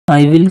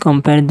I will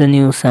compare the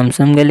new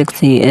Samsung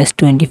Galaxy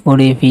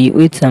S24 FE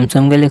with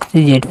Samsung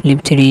Galaxy Z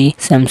Flip 3.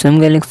 Samsung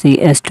Galaxy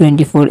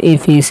S24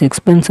 FE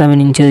 6.7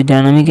 inches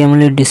dynamic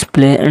AMOLED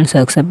display and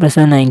success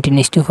ratio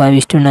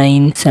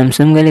 19:5:9.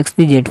 Samsung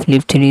Galaxy Z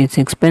Flip 3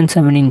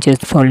 6.7 inches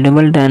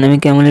foldable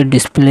dynamic AMOLED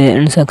display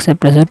and success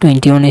ratio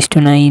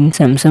 21:9.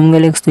 Samsung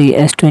Galaxy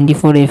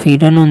S24 FE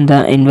run on the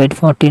Android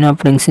 14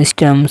 operating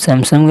system.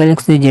 Samsung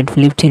Galaxy Z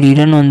Flip 3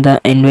 run on the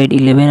Android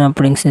 11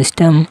 operating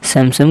system.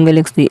 Samsung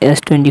Galaxy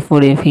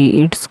S24 FE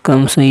it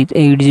comes with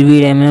 8GB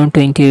RAM and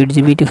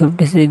 28GB to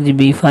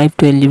 56GB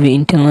 512GB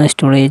internal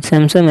storage.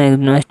 Samsung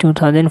Exynos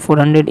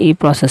 2400E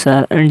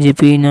processor and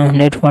GPU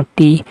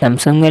 940.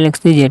 Samsung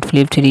Galaxy Z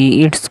Flip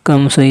 3 it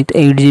comes with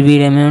 8GB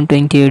RAM and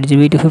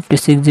 28GB to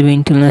 56GB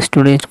internal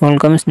storage.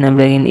 Qualcomm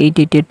Snapdragon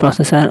 888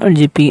 processor and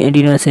GPU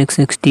Adreno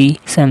 660.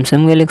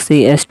 Samsung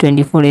Galaxy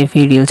S24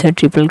 FE real set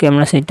triple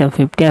camera setup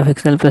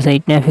 50MP plus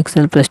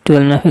 8MP plus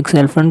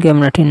 12MP front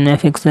camera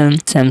 10MP.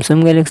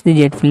 Samsung Galaxy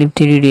Z Flip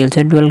 3 real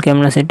set dual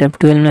camera setup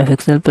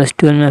 12MP plus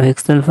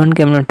 12MP front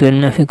camera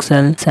 12MP.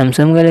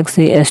 Samsung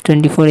Galaxy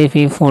S24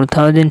 FE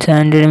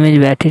 4700 mAh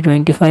battery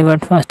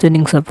 25W fast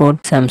charging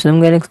support. Samsung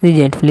Galaxy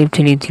Z Flip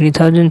 3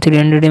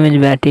 3300 mAh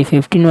battery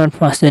 15W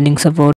fast charging support.